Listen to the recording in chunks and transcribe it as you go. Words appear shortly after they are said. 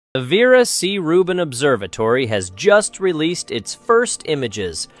The Vera C. Rubin Observatory has just released its first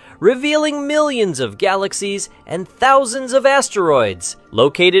images, revealing millions of galaxies and thousands of asteroids.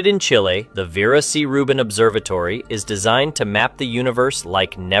 Located in Chile, the Vera C. Rubin Observatory is designed to map the universe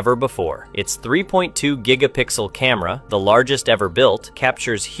like never before. Its 3.2 gigapixel camera, the largest ever built,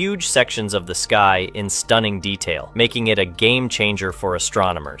 captures huge sections of the sky in stunning detail, making it a game changer for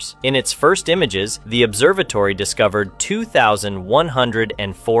astronomers. In its first images, the observatory discovered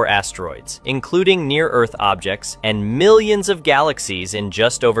 2,104 asteroids, including near-Earth objects and millions of galaxies in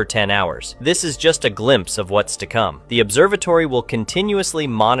just over 10 hours. This is just a glimpse of what's to come. The observatory will continuously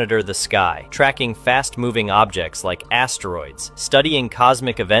monitor the sky, tracking fast-moving objects like asteroids, studying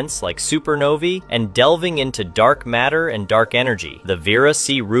cosmic events like supernovae, and delving into dark matter and dark energy. The Vera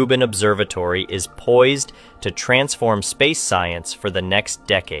C. Rubin Observatory is poised to transform space science for the next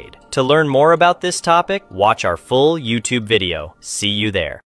decade. To learn more about this topic, watch our full YouTube video. See you there.